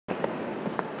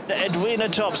Edwina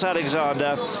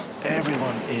Tops-Alexander.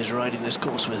 Everyone is riding this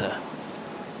course with her.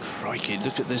 Crikey,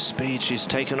 look at this speed she's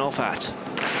taken off at.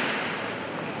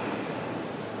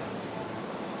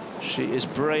 She is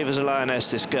brave as a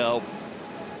lioness, this girl.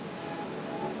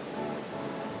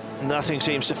 Nothing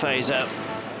seems to faze her.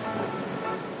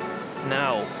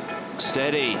 Now,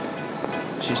 steady.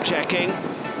 She's checking.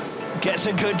 Gets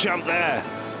a good jump there.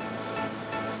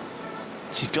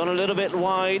 She's gone a little bit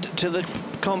wide to the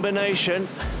combination.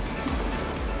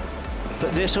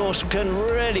 But this horse can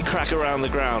really crack around the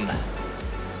ground.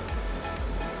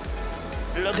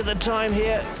 Look at the time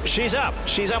here. She's up.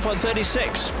 She's up on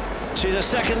 36. She's a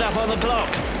second up on the clock.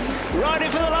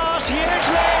 Riding for the last huge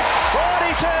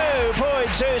lead.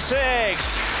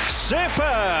 42.26.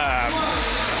 Superb.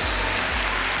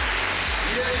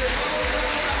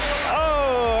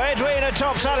 Oh, Edwina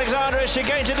Tops-Alexander, is she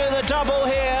going to do the double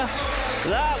here?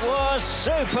 That was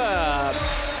superb.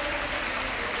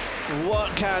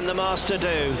 What can the master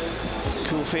do?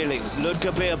 Cool feeling.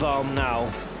 Ludger Beerbaum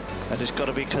now. And it's got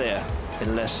to be clear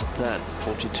in less than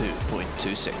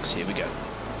 42.26. Here we go.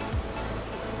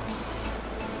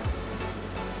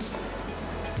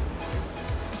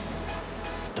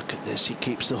 Look at this. He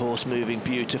keeps the horse moving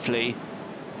beautifully.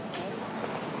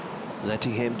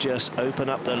 Letting him just open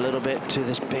up a little bit to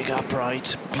this big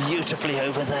upright. Beautifully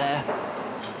over there.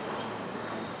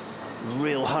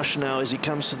 Real hush now as he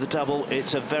comes to the double.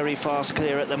 It's a very fast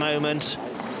clear at the moment.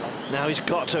 Now he's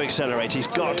got to accelerate. He's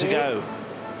got to go.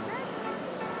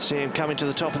 See him coming to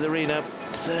the top of the arena.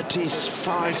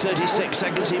 35, 36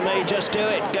 seconds. He may just do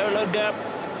it. Go Ludger.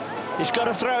 He's got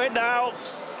to throw it now.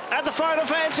 At the final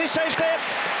fence, he stays clear.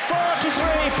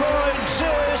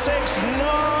 43.26.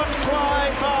 Not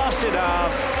quite fast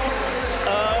enough.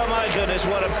 Oh my goodness,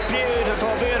 what a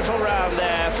beautiful, beautiful round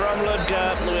there from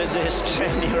Ludger with this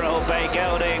 10-year-old bay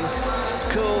gelding.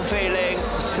 Cool feeling.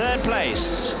 Third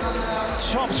place.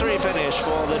 Top 3 finish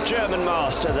for the German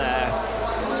master there.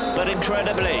 But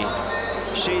incredibly,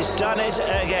 she's done it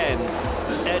again.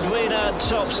 Edwina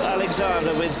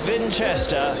Tops-Alexander with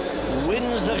Vincester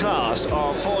wins the class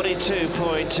on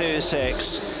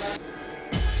 42.26.